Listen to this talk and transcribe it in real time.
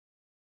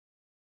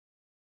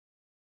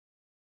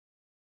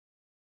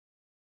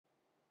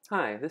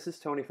Hi, this is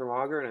Tony from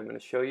Augur, and I'm going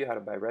to show you how to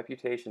buy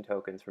reputation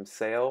tokens from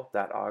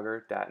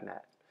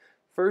sale.augur.net.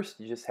 First,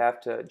 you just have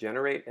to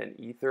generate an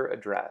Ether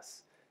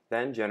address,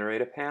 then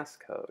generate a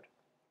passcode.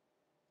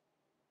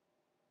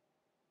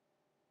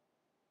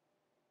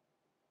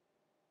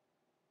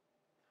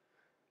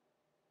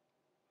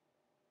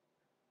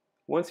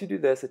 Once you do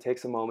this, it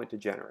takes a moment to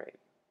generate.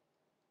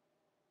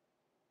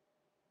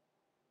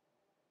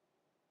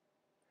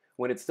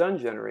 When it's done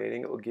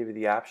generating, it will give you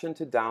the option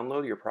to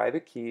download your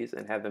private keys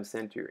and have them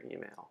sent to your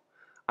email.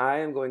 I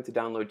am going to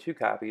download 2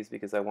 copies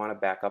because I want to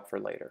back up for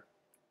later.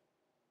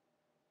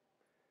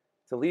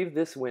 To leave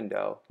this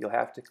window, you'll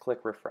have to click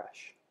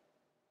refresh.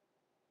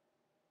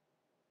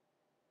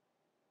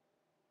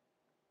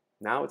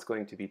 Now it's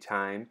going to be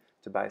time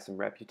to buy some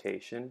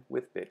reputation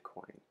with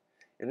Bitcoin.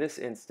 In this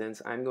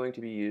instance, I'm going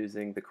to be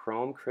using the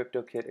Chrome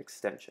CryptoKit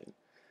extension.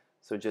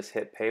 So just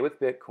hit Pay with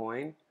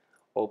Bitcoin,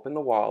 open the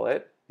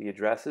wallet, the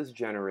address is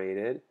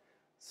generated,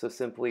 so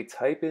simply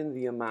type in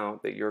the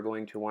amount that you're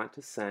going to want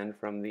to send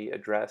from the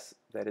address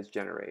that is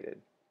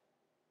generated.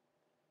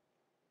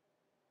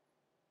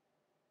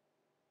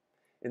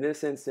 In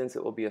this instance,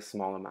 it will be a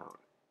small amount.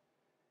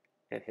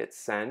 And hit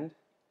Send,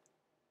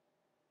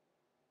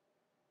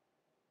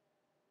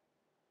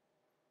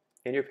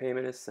 and your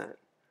payment is sent.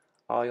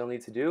 All you'll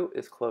need to do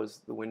is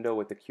close the window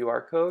with the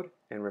QR code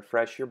and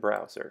refresh your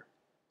browser.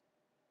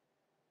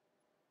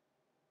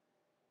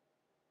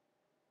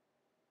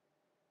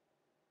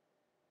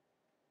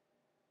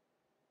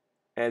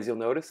 As you'll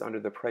notice, under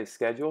the price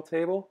schedule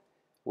table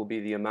will be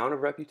the amount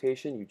of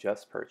reputation you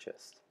just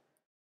purchased.